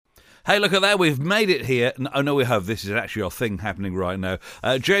Hey, look at that. We've made it here. Oh, no, we have. This is actually our thing happening right now.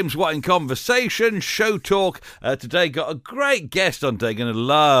 James Watt in Conversation, Show Talk. Today got a great guest on today. Going to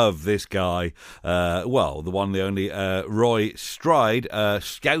love this guy. Well, the one, the only Roy Stride,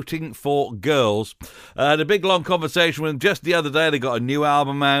 Scouting for Girls. Had a big, long conversation with him just the other day. They got a new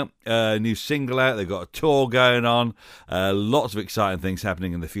album out, a new single out. They've got a tour going on. Lots of exciting things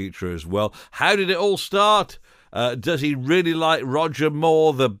happening in the future as well. How did it all start? Does he really like Roger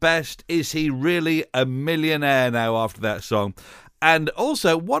Moore the best? Is he really a millionaire now after that song? And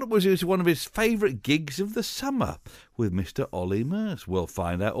also, what was one of his favourite gigs of the summer with Mr. Ollie Murs? We'll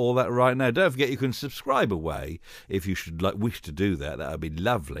find out all that right now. Don't forget you can subscribe away if you should wish to do that. That would be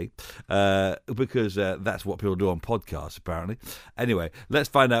lovely, because that's what people do on podcasts, apparently. Anyway, let's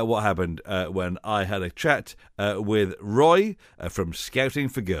find out what happened when I had a chat with Roy from Scouting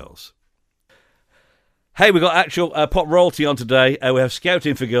for Girls. Hey, we've got actual pop royalty on today. We have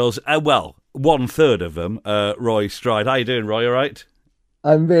Scouting for Girls. Well, 1/3 of them. Roy Stride. How you doing, Roy? All right?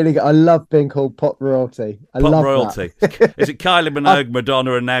 I'm really good. I love being called pop royalty. I love royalty. That. Is it Kylie Minogue,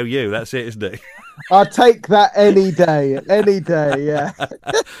 Madonna, and now you? That's it, isn't it? I'll take that any day. Any day, yeah.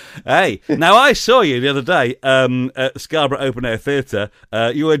 Hey, now I saw you the other day at Scarborough Open Air Theatre.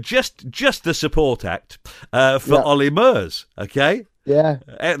 You were just the support act for Ollie Murs, okay? Yeah.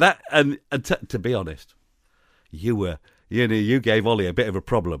 To be honest, you gave Ollie a bit of a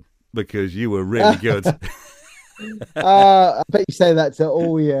problem because you were really good. I bet you say that to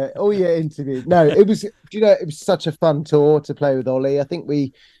all your interviews. No, it was such a fun tour to play with Ollie. I think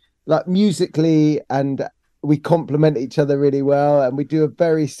we musically and we complement each other really well, and we do a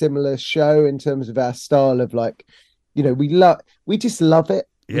very similar show in terms of our style of we just love it.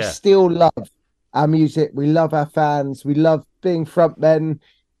 Yeah. We still love our music. We love our fans. We love being frontmen,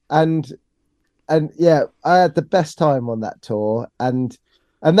 and yeah, I had the best time on that tour, and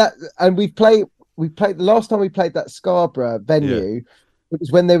we played the last time we played that Scarborough venue. Yeah. It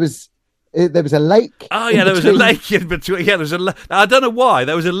was when there was a lake. Oh yeah, there was a lake in between. Yeah, I don't know why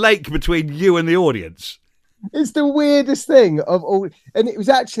there was a lake between you and the audience. It's the weirdest thing of all, and it was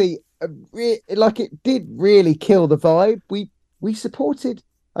actually it did really kill the vibe. We supported.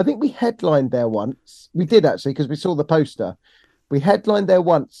 I think we headlined there once. We did actually, because we saw the poster. We headlined there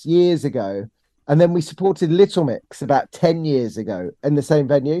once years ago, and then we supported Little Mix about 10 years ago in the same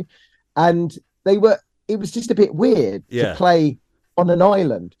venue. And it was just a bit weird to play on an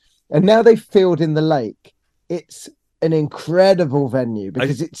island. And now they've filled in the lake. It's an incredible venue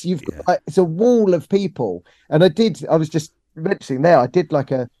because it's a wall of people. And I was just mentioning there, I've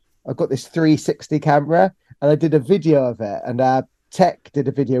got this 360 camera, and I did a video of it, and Tech did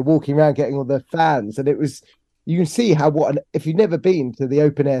a video walking around getting all the fans, and you can see if you've never been to the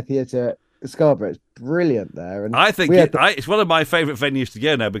open air theatre at Scarborough, it's brilliant there. And I think it's one of my favourite venues to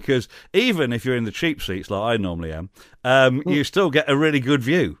go now, because even if you're in the cheap seats like I normally am, you still get a really good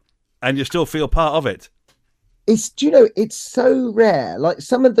view and you still feel part of it. It's so rare. Like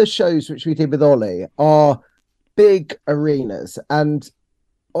some of the shows which we did with Ollie are big arenas, and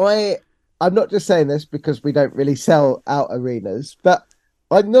I'm not just saying this because we don't really sell out arenas, but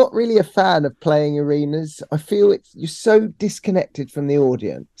I'm not really a fan of playing arenas. I feel you're so disconnected from the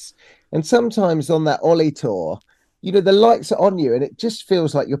audience. And sometimes on that Ollie tour, the lights are on you, and it just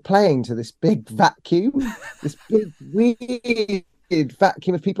feels like you're playing to this big vacuum, this big weird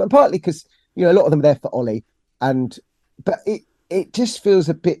vacuum of people. And partly because, a lot of them are there for Ollie, but it just feels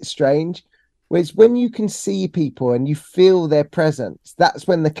a bit strange. Whereas when you can see people and you feel their presence, that's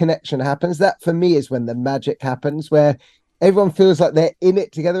when the connection happens. That for me is when the magic happens, where everyone feels like they're in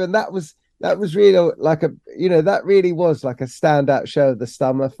it together. And that was really that really was like a standout show of the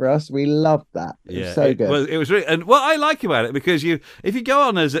summer for us. We loved that. It was so good. It was really, and what I like about it, because if you go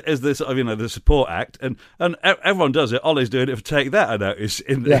on as the sort of the support act, and everyone does it, Ollie's doing it for Take That, I notice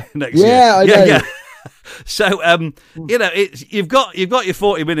next year. Yeah, I know. Yeah. So you've got your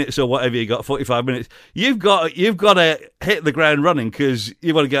 40 minutes or whatever you got, 45 minutes. You've got to hit the ground running, because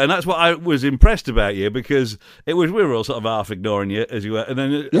you want to go, and that's what I was impressed about you, because we were all sort of half ignoring you as you were, and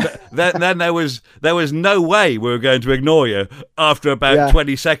then there was no way we were going to ignore you after about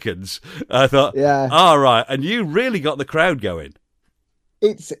 20 seconds. I thought, all right, and you really got the crowd going.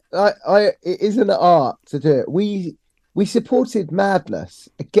 It is an art to do it. We supported Madness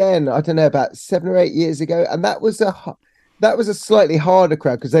again, I don't know, about 7 or 8 years ago, and that was a slightly harder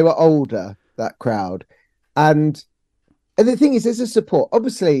crowd because they were older, that crowd. And the thing is, as a support,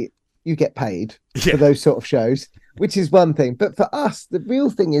 obviously you get paid for those sort of shows, which is one thing. But for us, the real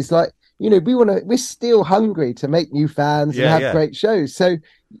thing is we're still hungry to make new fans and have great shows. So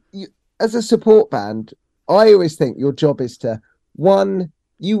as a support band, I always think your job is to, one,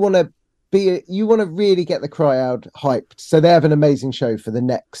 you want to you want to really get the crowd hyped, so they have an amazing show for the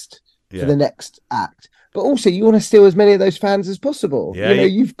next act. But also, you want to steal as many of those fans as possible. Yeah,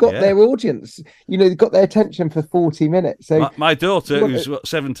 you've got their audience. You've got their attention for 40 minutes. So my daughter, who's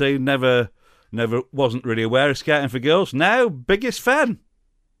 17, never wasn't really aware of Scouting for Girls. Now, biggest fan.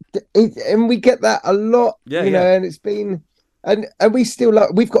 And we get that a lot. And it's been. And we still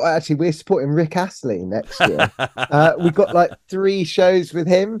we're supporting Rick Astley next year. We've got like 3 shows with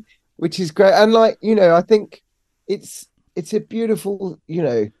him, which is great. And I think it's a beautiful,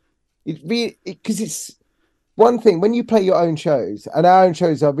 because it's one thing when you play your own shows, and our own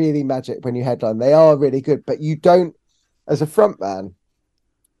shows are really magic when you headline. They are really good, but you don't, as a frontman,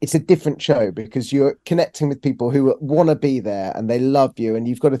 it's a different show because you're connecting with people who want to be there and they love you, and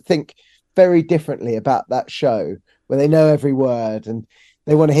you've got to think very differently about that show where they know every word and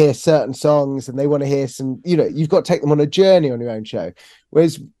they want to hear certain songs and they want to hear some, you've got to take them on a journey on your own show.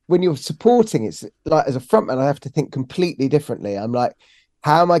 Whereas when you're supporting, it's like, as a frontman, I have to think completely differently. I'm like,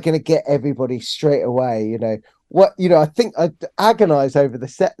 how am I going to get everybody straight away? I think I agonize over the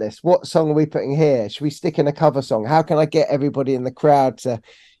set list. What song are we putting here? Should we stick in a cover song? How can I get everybody in the crowd to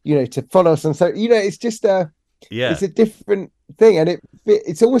follow us? And so, it's just it's a different thing, and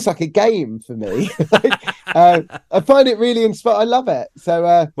it's almost like a game for me. I find it really inspiring. I love it.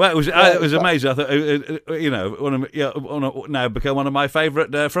 So it was amazing. I thought now become one of my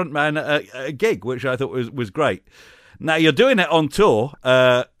favourite frontman gig, which I thought was great. Now you're doing it on tour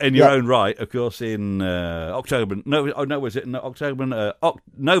in your own right, of course, in October. Was it in October?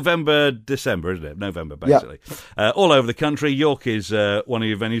 November, December, isn't it? November, basically. All over the country. York is one of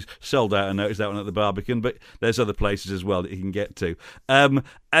your venues. Sold out. I noticed that one at the Barbican, but there's other places as well that you can get to. And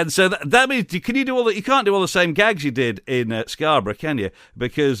so that means, can you do all that? You can't do all the same gags you did in Scarborough, can you?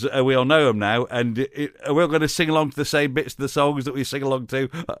 Because we all know them now, and we're going to sing along to the same bits of the songs that we sing along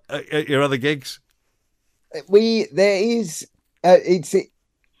to at your other gigs. If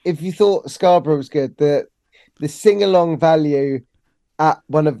you thought Scarborough was good, the sing-along value at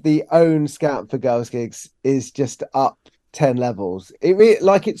one of the own Scout for Girls gigs is just up 10 levels.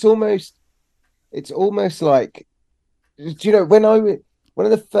 It's almost like, when one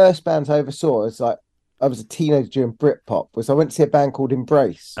of the first bands I ever saw, it's like I was a teenager during Britpop, was I went to see a band called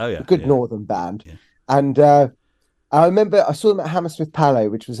Embrace, a good northern band, and I remember I saw them at Hammersmith Palais,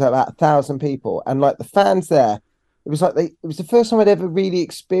 which was about 1,000 people, and like the fans there, it was the first time I'd ever really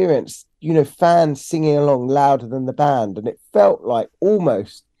experienced, fans singing along louder than the band, and it felt like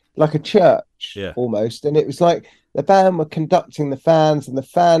almost like a church, almost, and it was like the band were conducting the fans, and the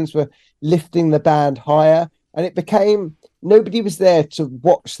fans were lifting the band higher, and it became nobody was there to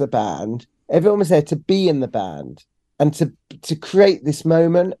watch the band, everyone was there to be in the band and to create this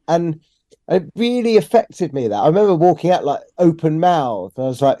moment, and it really affected me. That I remember walking out like open mouth. I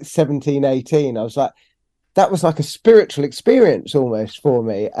was like 17, 18. I was like, that was like a spiritual experience almost for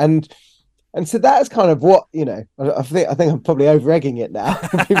me. And so that's kind of what, I think I'm probably over egging it now.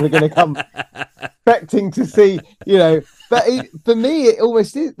 People are going to come expecting to see, but for me, it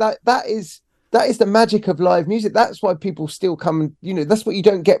almost is that is the magic of live music. That's why people still come and, that's what you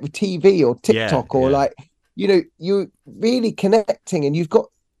don't get with TV or TikTok or you're really connecting and you've got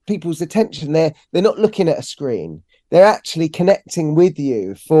people's attention. They're not looking at a screen, they're actually connecting with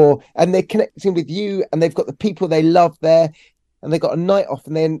you and they're connecting with you, and they've got the people they love there, and they've got a night off,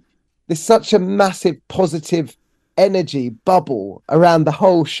 and then there's such a massive positive energy bubble around the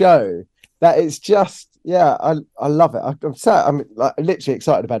whole show that it's just I love it. I'm like literally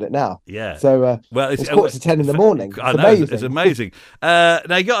excited about it now. So it's 9:45 in the morning. I know, it's amazing. Now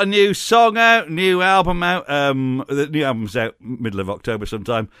you got a new song out, new album out. The new album's out middle of October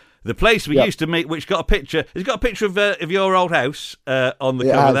sometime. The Place We Used to Meet, which got a picture. It's got a picture of your old house on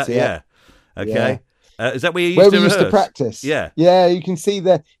the cover of that. Okay. Is that where you used to practice? Yeah. You can see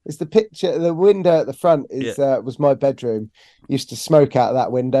it's the picture. The window at the front was my bedroom. Used to smoke out of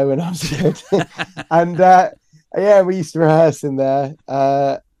that window when I was a kid, and we used to rehearse in there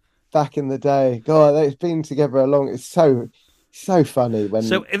back in the day. God, they've been together a long. It's so funny when.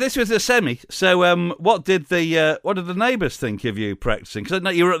 So this was a semi. So what did the neighbours think of you practicing?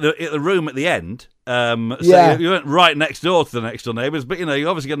 Because you were at the room at the end. You weren't right next door to the next door neighbours, but you're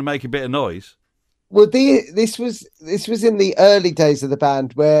obviously going to make a bit of noise. Well, this was in the early days of the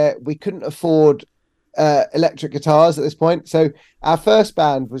band where we couldn't afford electric guitars at this point. So our first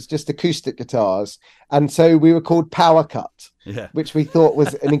band was just acoustic guitars, and so we were called Power Cut, which we thought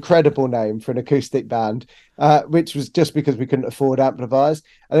was an incredible name for an acoustic band, which was just because we couldn't afford amplifiers.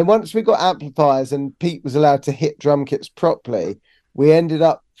 And then once we got amplifiers and Pete was allowed to hit drum kits properly, we ended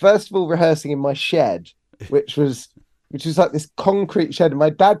up first of all rehearsing in my shed, which was which was like this concrete shed. And my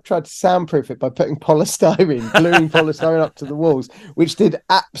dad tried to soundproof it by putting polystyrene, gluing polystyrene up to the walls, which did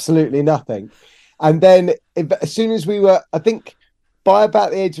absolutely nothing. And then as soon as we were, I think by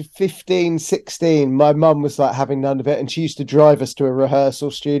about the age of 15, 16, my mum was like having none of it. And she used to drive us to a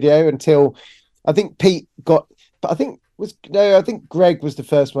rehearsal studio until I think Pete got, but I think Greg was the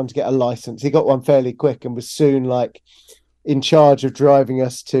first one to get a license. He got one fairly quick and was soon like in charge of driving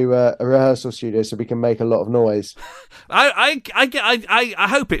us to a rehearsal studio so we can make a lot of noise. I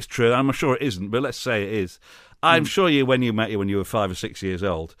hope it's true. I'm sure it isn't, but let's say it is. I'm sure when you were 5 or 6 years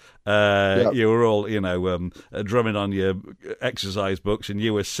old, you were all, drumming on your exercise books and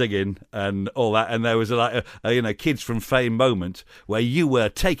you were singing and all that. And there was a Kids from Fame moment where you were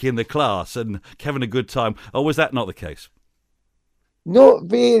taking the class and having a good time. Or was that not the case?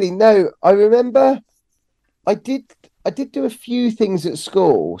 Not really. No, I remember I did do a few things at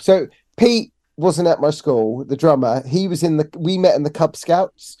school. So Pete wasn't at my school, the drummer. He was we met in the Cub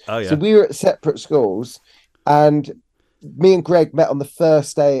Scouts. Oh, yeah. So we were at separate schools, and me and Greg met on the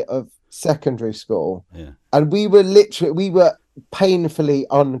first day of secondary school. Yeah. And we were painfully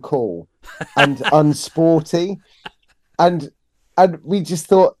uncool and unsporty. And we just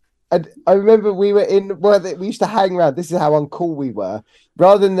thought, and I remember we used to hang around. This is how uncool we were.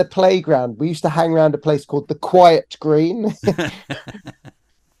 Rather than the playground, we used to hang around a place called the Quiet Green,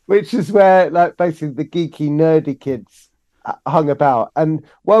 which is where like basically the geeky, nerdy kids hung about. And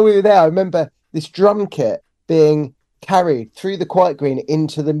while we were there, I remember this drum kit being carried through the Quiet Green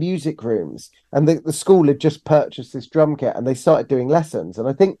into the music rooms. And the school had just purchased this drum kit and they started doing lessons. And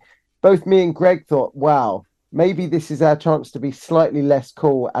I think both me and Greg thought, wow, maybe this is our chance to be slightly less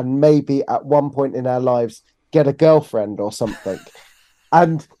cool and maybe at one point in our lives get a girlfriend or something.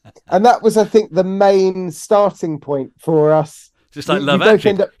 And that was, I think, the main starting point for us. Just like Love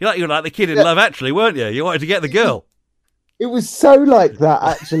Actually. You were like the kid in Love Actually, weren't you? You wanted to get the girl. It was so like that,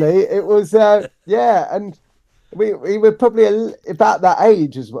 actually. It was, and we were probably about that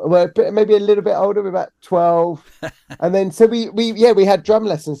age as well. We're maybe a little bit older, we're about 12. And then, so we had drum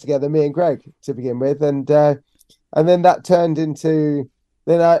lessons together, me and Greg, to begin with. And then that turned into,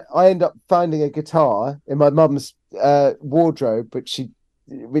 then I ended up finding a guitar in my mum's wardrobe, which she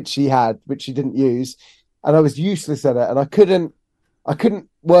didn't use. And I was useless at it. And I couldn't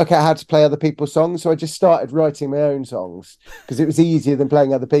work out how to play other people's songs, so I just started writing my own songs because it was easier than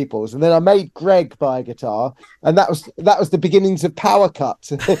playing other people's. And then I made Greg buy a guitar, and that was the beginnings of Power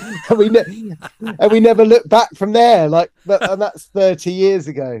Cut. and we never looked back from there. And that's 30 years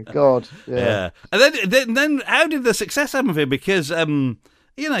ago. God, yeah. And then how did the success happen for you? Because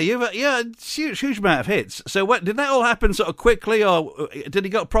you've a huge amount of hits. So did that all happen sort of quickly, or did he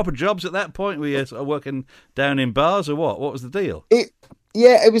got proper jobs at that point? Were you sort of working down in bars, or what? What was the deal?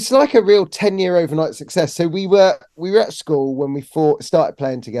 It was like a real 10-year overnight success. So we were at school when we started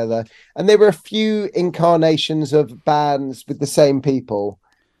playing together, and there were a few incarnations of bands with the same people.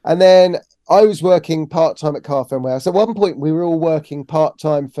 And then I was working part-time at Carphone Warehouse. At one point, we were all working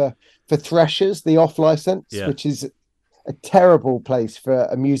part-time for Threshers, the off-license, which is a terrible place for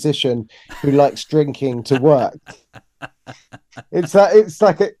a musician who likes drinking to work. It's almost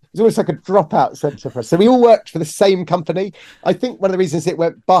like a dropout centre for us. So we all worked for the same company. I think one of the reasons it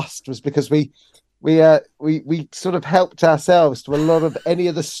went bust was because we sort of helped ourselves to a lot of any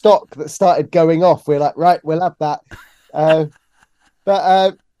of the stock that started going off. We're like, right, we'll have that.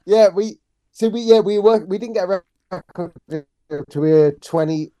 We didn't get a record till we were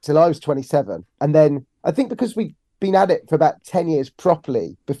 20, till I was 27, and then I think because we'd been at it for about 10 years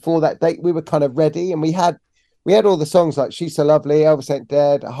properly before that date, we were kind of ready, and we had all the songs like She's So Lovely, Elvis Ain't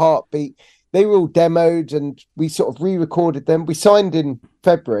Dead, Heartbeat. They were all demoed and we sort of re-recorded them. We signed in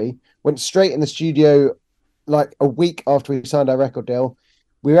February, went straight in the studio like a week after we signed our record deal.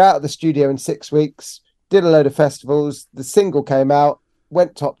 We were out of the studio in 6 weeks, did a load of festivals. The single came out,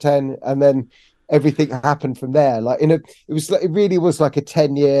 went top 10, and then everything happened from there. It really was like a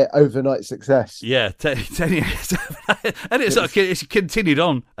 10-year overnight success. Yeah, 10 years, and it's continued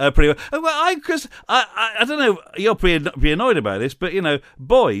on pretty well. Well, because I don't know, you'll be annoyed about this, but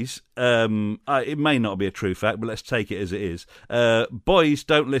boys, it may not be a true fact, but let's take it as it is. Boys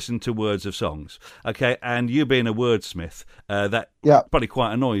don't listen to words of songs, okay? And you being a wordsmith, that probably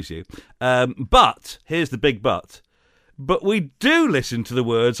quite annoys you. But here's the big but. But we do listen to the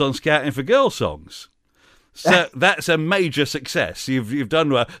words on Scouting for Girls songs, so that's a major success. You've done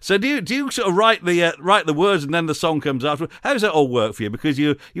well. So do you sort of write the words and then the song comes after? How does that all work for you? Because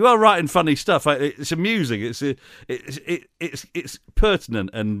you are writing funny stuff. It's amusing. It's pertinent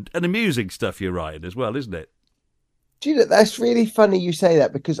and amusing stuff you're writing as well, isn't it? Do you know, that's really funny you say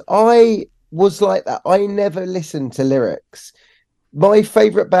that, because I was like that. I never listened to lyrics. My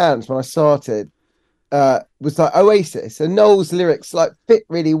favorite bands when I started was like Oasis, and Noel's lyrics like fit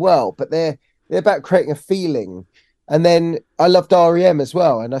really well, but they're about creating a feeling. And then I loved REM as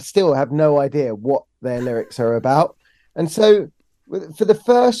well, and I still have no idea what their lyrics are about. And so for the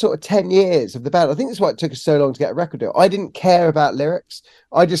first sort of 10 years of the band, I think that's why it took us so long to get a record deal. I didn't care about lyrics.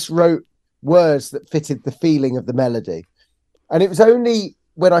 I just wrote words that fitted the feeling of the melody. And it was only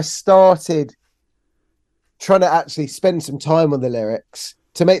when I started trying to actually spend some time on the lyrics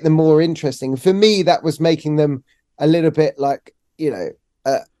to make them more interesting. For me, that was making them a little bit like, there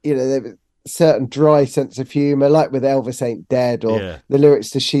was a certain dry sense of humor, like with Elvis Ain't Dead, or the lyrics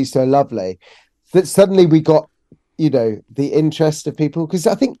to She's So Lovely, that suddenly we got, the interest of people. Because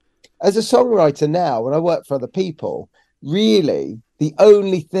I think as a songwriter now, when I work for other people, really the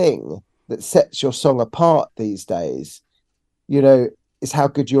only thing that sets your song apart these days, is how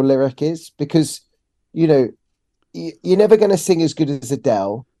good your lyric is. Because, you're never going to sing as good as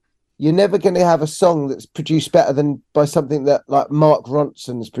Adele. You're never going to have a song that's produced better than by something that like Mark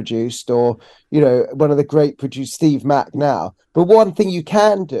Ronson's produced, or, one of the great producers, Steve Mack now. But one thing you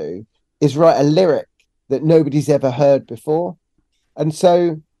can do is write a lyric that nobody's ever heard before. And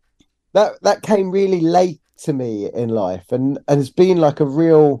so that came really late to me in life, and has been like a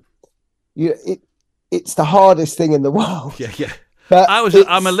real, it's the hardest thing in the world. Yeah. But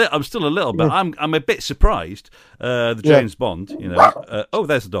I'm still a little bit. I'm a bit surprised. The James Bond,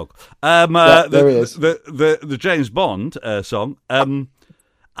 there's the dog. There he is. The James Bond song.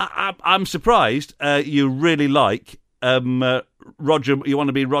 I'm surprised you really like Roger. You want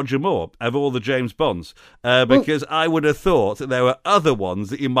to be Roger Moore of all the James Bonds, because I would have thought that there were other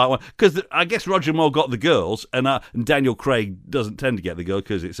ones that you might want. Because I guess Roger Moore got the girls, and Daniel Craig doesn't tend to get the girl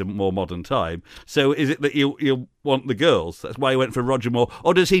because it's a more modern time. So is it that you want the girls? That's why you went for Roger Moore,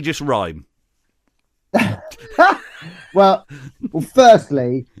 or does he just rhyme? Well,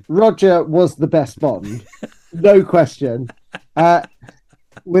 firstly, Roger was the best Bond, no question,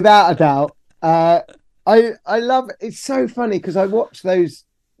 without a doubt. I love it's so funny because I watch those.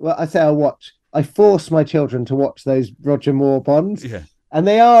 Well, I force my children to watch those Roger Moore Bonds, and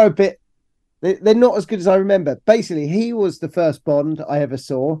they are a bit. They're not as good as I remember. Basically, he was the first Bond I ever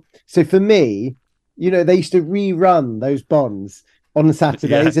saw. So for me, they used to rerun those Bonds on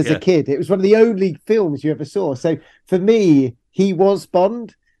Saturdays as a kid. It was one of the only films you ever saw. So for me, he was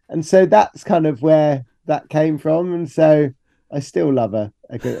Bond, and so that's kind of where that came from. And so I still love her.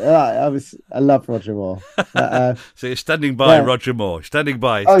 I love Roger Moore. So you're standing by Roger Moore. Standing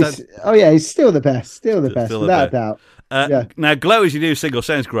by. He's still the best. Still the best, without a doubt. Now, Glow As You Do single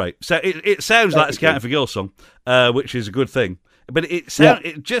sounds great. So it sounds like a Scouting for Girls song, which is a good thing. But it's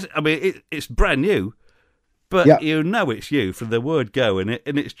brand new. But it's you from the word go, and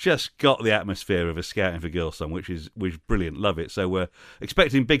it's just got the atmosphere of a Scouting for Girls song, which is brilliant. Love it. So we're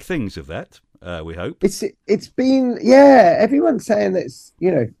expecting big things of that. We hope. It's been everyone's saying that it's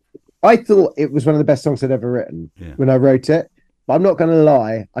I thought it was one of the best songs I'd ever written when I wrote it. But I'm not going to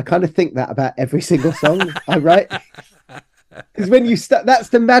lie, I kind of think that about every single song I write. Because when you start, that's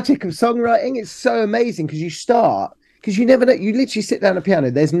the magic of songwriting. It's so amazing because you never know. You literally sit down at a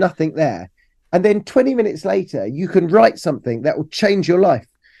piano, there's nothing there. And then 20 minutes later, you can write something that will change your life,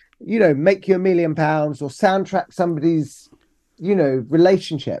 make you £1 million or soundtrack somebody's,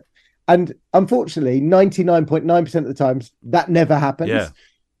 relationship. And unfortunately, 99.9% of the times that never happens. Yeah.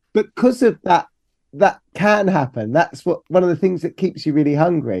 But because of that can happen. That's one of the things that keeps you really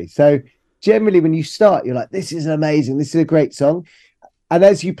hungry. So generally when you start, you're like, this is amazing. This is a great song. And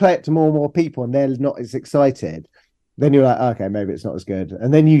as you play it to more and more people and they're not as excited, then you're like, okay, maybe it's not as good.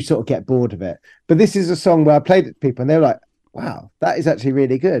 And then you sort of get bored of it. But this is a song where I played it to people and they're like, wow, that is actually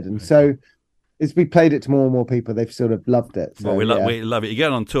really good. And so as we played it to more and more people, they've sort of loved it. So, we love it. You're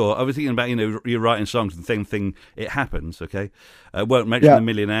going on tour. I was thinking about, you're writing songs and the same thing, it happens, okay? I won't mention the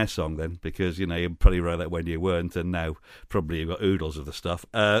Millionaire song then, because, you probably wrote that when you weren't, and now probably you've got oodles of the stuff.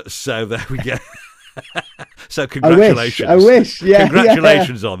 So there we go. So congratulations. I wish. Yeah.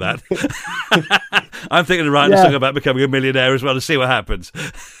 Congratulations on that. I'm thinking of writing a song about becoming a millionaire as well to see what happens.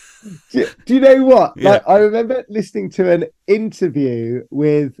 Do you know what? Yeah. Like, I remember listening to an interview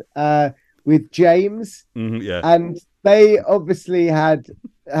with James, and they obviously had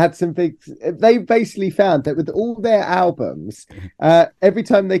some big. They basically found that with all their albums, every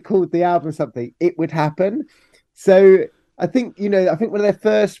time they called the album something, it would happen. So I think one of their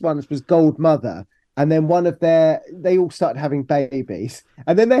first ones was Gold Mother, and then they all started having babies,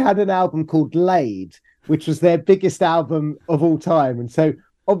 and then they had an album called Laid, which was their biggest album of all time, and so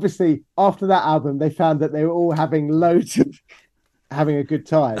obviously after that album, they found that they were all having loads of having a good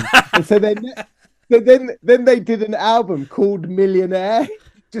time. And so then they did an album called Millionaire,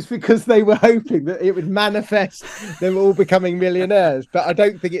 just because they were hoping that it would manifest them all becoming millionaires. But I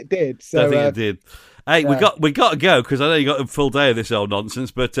don't think it did. So I think it did. Hey, yeah. we got to go because I know you got a full day of this old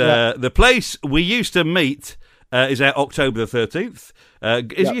nonsense. But the place we used to meet is out October the 13th.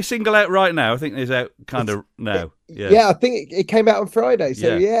 Is your single out right now? I think it's out kind of now. Yeah, I think it came out on Friday.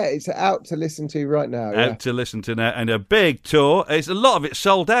 So yeah, it's out to listen to right now. Out to listen to now, and a big tour. It's a lot of it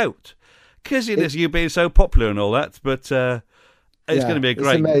sold out because it is you being so popular and all that. But it's going to be a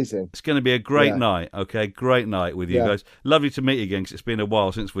great, amazing. It's going to be a great night. Okay, great night with you guys. Lovely to meet you again because it's been a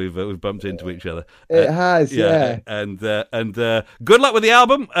while since we've bumped into each other. It has, yeah. And good luck with the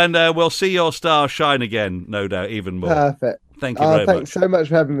album, and we'll see your star shine again, no doubt, even more. Perfect. Thank you very much. Thanks so much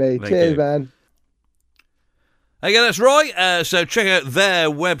for having me. Cheers, man. Again, that's Roy. So check out their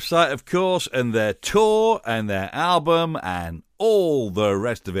website, of course, and their tour and their album and all the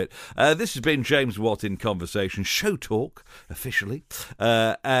rest of it. This has been James Watt in Conversation, Show Talk, officially.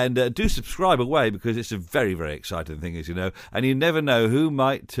 And do subscribe away because it's a very, very exciting thing, as you know. And you never know who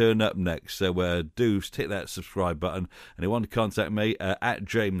might turn up next. So do hit that subscribe button. And if you want to contact me, at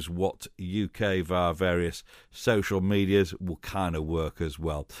James Watt UK via various social medias will kind of work as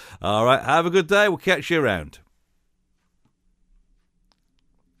well. All right, have a good day. We'll catch you around.